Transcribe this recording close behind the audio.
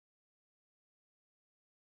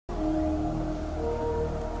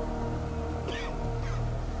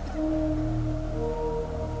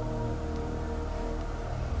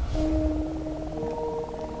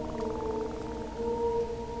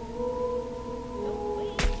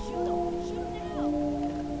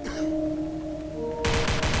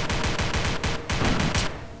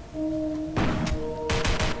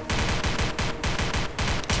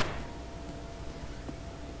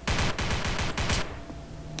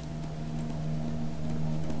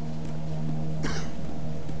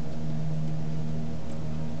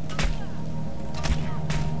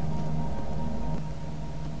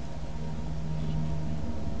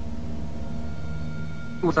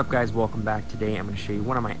What's up guys, welcome back. Today I'm going to show you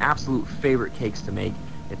one of my absolute favorite cakes to make.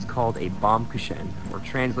 It's called a bomb kuchen, or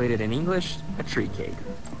translated in English, a tree cake.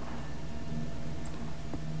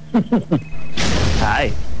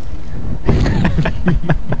 Hi.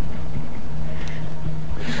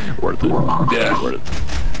 Worth it. Yeah,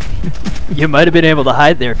 worth it. You might have been able to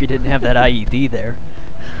hide there if you didn't have that IED there.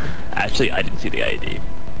 Actually, I didn't see the IED.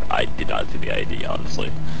 I did not see the IED,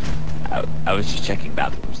 honestly. I was just checking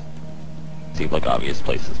bathrooms. Seemed like obvious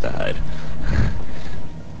places to hide.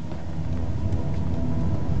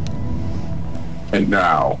 And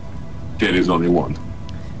now, Kid is only one.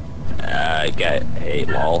 I got a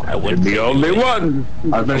lol. I wouldn't The say only anything. one!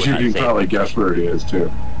 I bet you can probably guess where he is,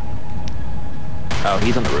 too. Oh,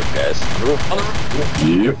 he's on the roof, guys. On the roof. On the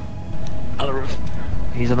roof. Yep. On the roof.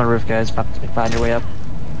 He's on the roof, guys. Find your way up.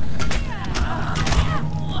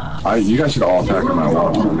 You guys should all attack him at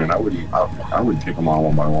once. I mean, I would take them on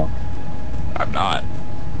one by one. I'm not.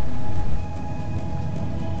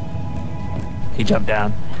 He jumped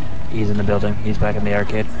down. He's in the building. He's back in the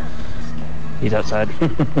arcade. He's outside.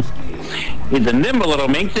 He's a nimble little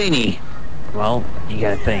minx, ain't he? Well, you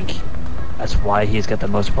gotta think. That's why he's got the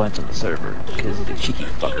most points on the server. Because he's a cheeky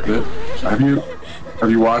fucker.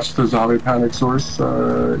 Have you watched the Zombie Panic Source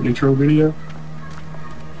intro video?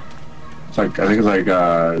 It's like, I think it's like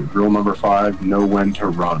rule number 5, know when to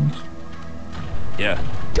run. Yeah.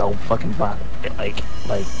 Don't fucking fight. Like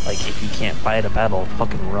if you can't fight a battle,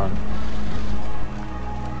 fucking run.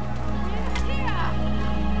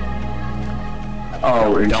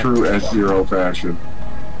 Oh, in true S0 fashion.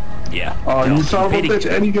 Yeah. Oh, you son of a bitch,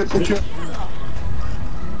 and you get the kill.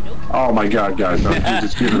 Oh my god, guys, no, you're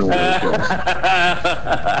just giving away the kills.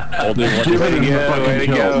 Giving him the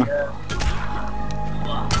fucking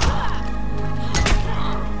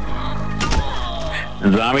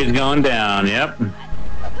kills. Zombie's going down, yep.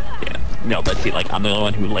 Yeah. No, but see, like, I'm the only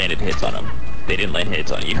one who landed hits on him. They didn't land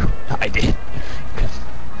hits on you. I did.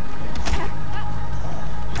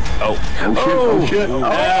 Oh shit, oh shit.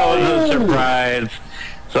 That was a surprise.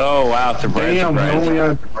 So, wow, surprise, Damn, we only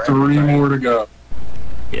had 3 more to go.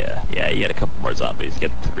 Yeah, you had a couple more zombies.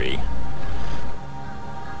 Get 3.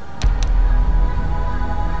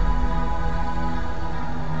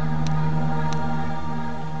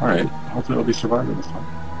 Alright, hopefully I'll be surviving this time.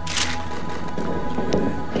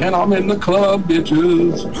 And I'm in the club,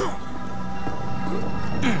 bitches.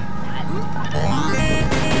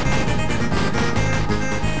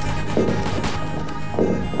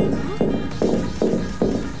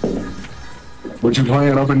 What you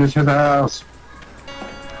playing up in this house?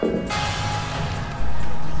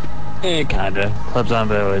 Kinda. Club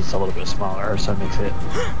Zombo is a little bit smaller, so it makes it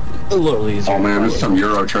a little easier. Oh man, this is some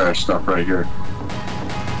Eurotrash stuff right here.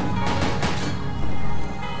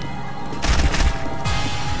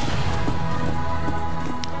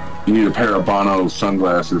 You need a pair of Bono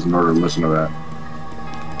sunglasses in order to listen to that.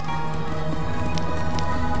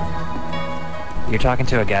 You're talking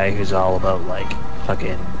to a guy who's all about, like,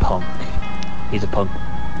 fucking punk. He's a punk.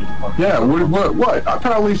 Yeah, what? I've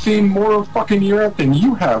probably seen more of fucking Europe than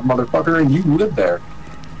you have, motherfucker, and you live there.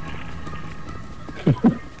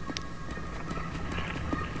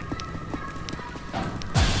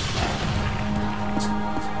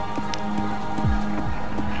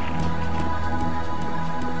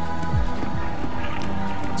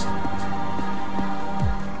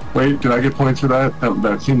 Wait, did I get points for that?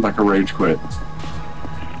 That seemed like a rage quit.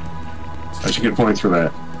 I should get points for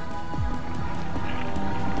that.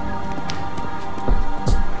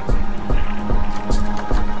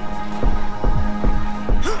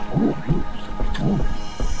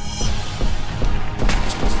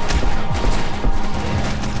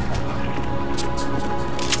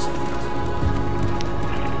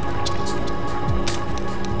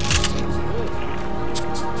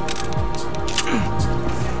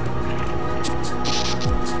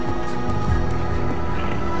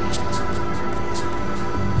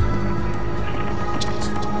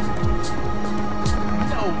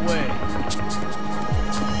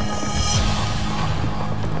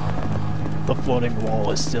 The floating wall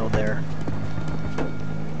is still there.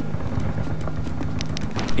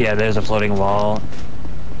 Yeah, there's a floating wall.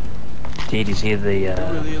 Did you see the,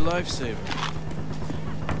 Really a lifesaver.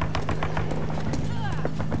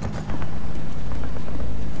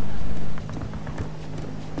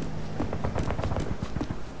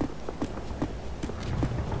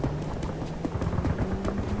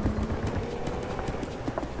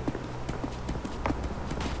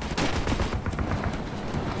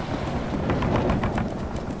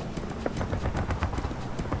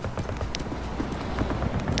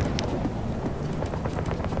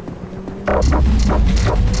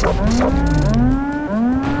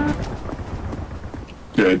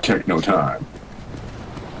 good techno time.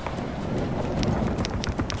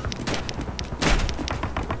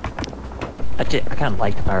 I kind of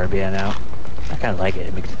like the Power BI now. I kind of like it.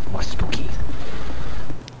 It makes it more spooky.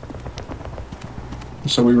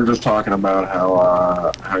 So we were just talking about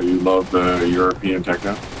how you love the European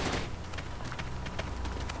techno.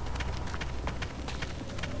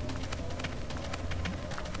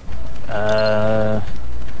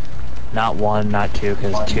 Not 1, not 2,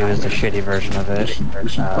 because 2 is the shitty version of it.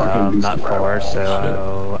 Not 4,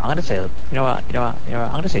 so I'm gonna say, I'm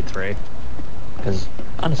gonna say 3. Because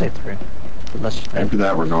I'm gonna say 3. After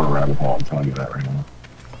that, we're going to rabbit hole. I'm telling you that right now.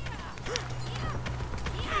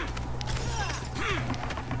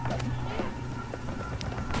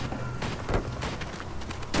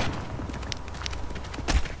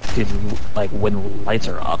 Dude, like when lights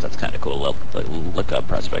are off, that's kind of cool. Look up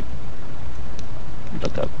Prospect.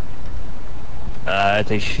 Look up. It's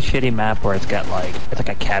a shitty map where it's got like it's like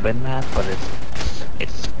a cabin map, but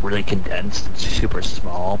it's really condensed. It's super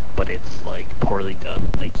small, but it's like poorly done.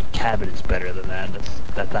 Like cabin is better than that.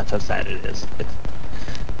 That's how sad it is.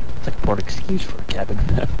 It's like a poor excuse for a cabin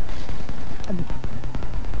map.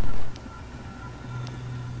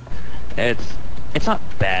 It's not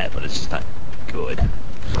bad, but it's just not good.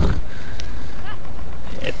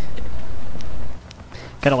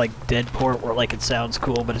 Kind of like Deadport, where like it sounds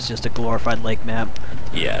cool, but it's just a glorified lake map.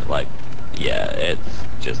 Yeah,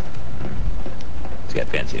 it's got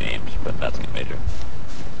fancy names, but that's not major.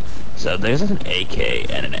 So there's an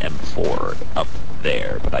AK and an M4 up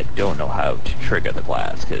there, but I don't know how to trigger the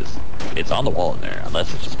glass, because it's on the wall in there,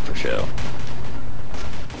 unless it's just for show.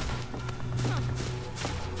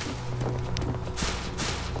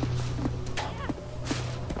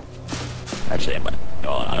 Actually, I'm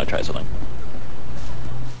gonna try something.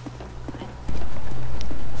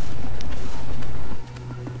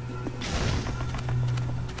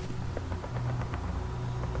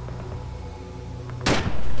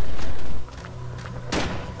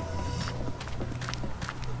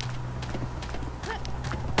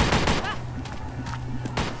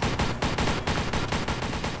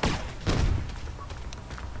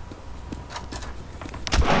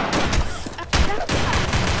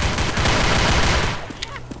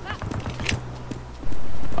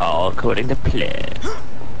 All according to plan.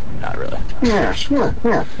 Not really. Yeah.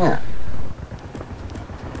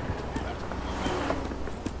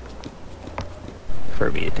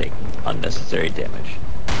 For me to take unnecessary damage.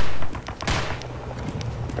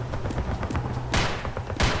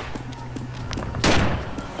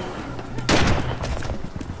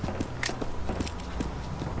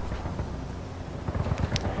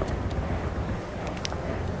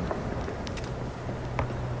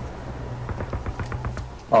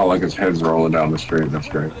 Oh, like his head's rolling down the street. That's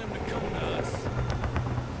great.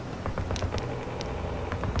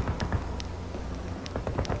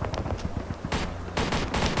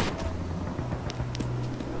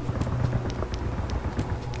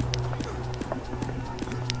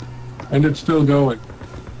 And it's still going.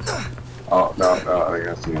 Oh, no, I think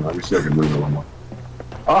I see him. Let me see if I can move it one more.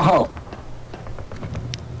 Oh!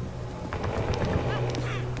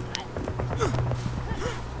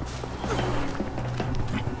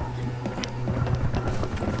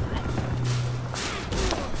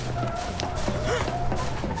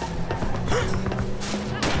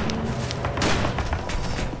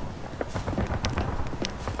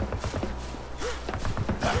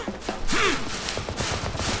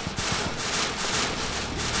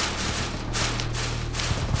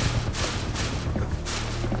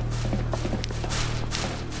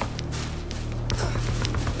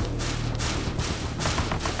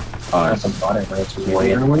 That's a body that's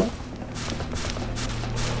way in.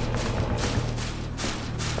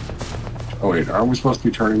 Oh wait, aren't we supposed to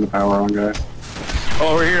be turning the power on, guys?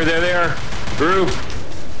 Over here, there they are.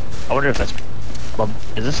 Roof. I wonder if that's. Well,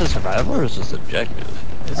 is this a survival or is this objective?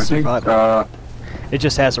 It's I think, survival. It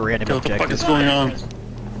just has a random What the fuck is objective. going on?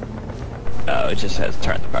 Oh, it just has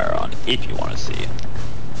turn the power on if you want to see it.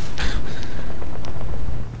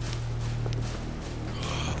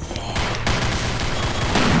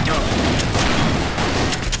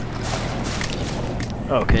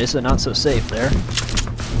 Okay, so not so safe there.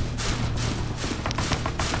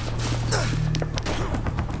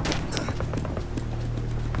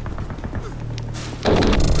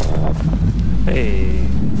 Hey.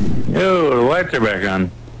 Yo, the lights are back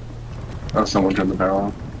on. Oh, someone turned the power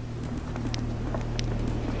on.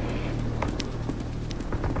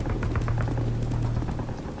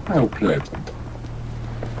 How pleasant.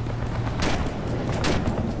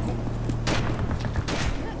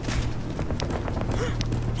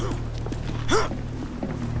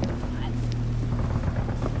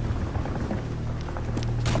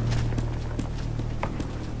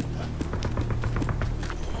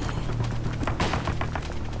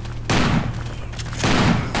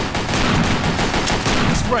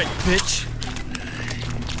 bitch.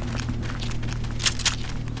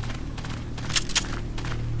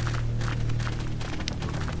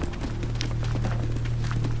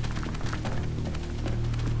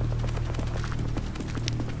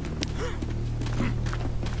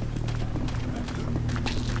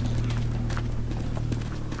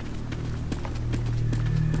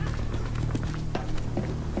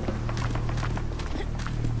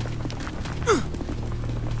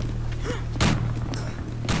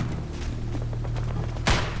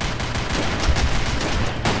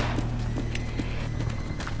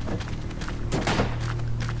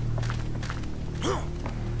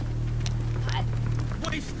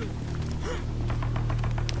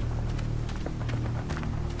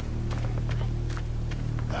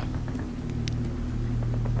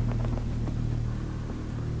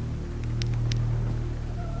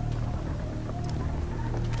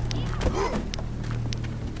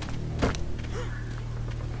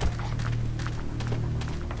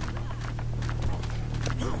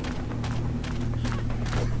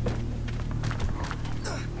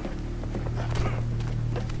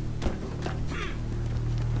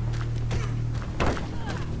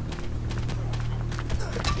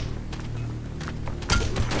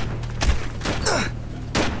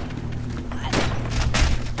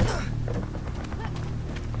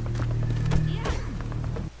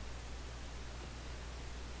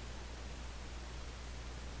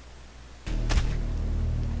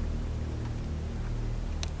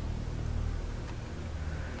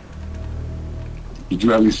 Did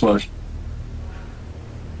you at least flush?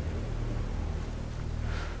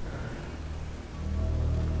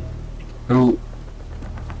 Who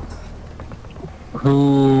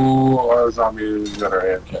are zombies that are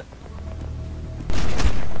AFK?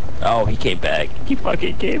 Oh, he came back. He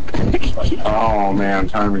fucking came back. Oh man,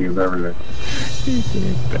 timing is everything. He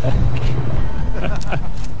came back.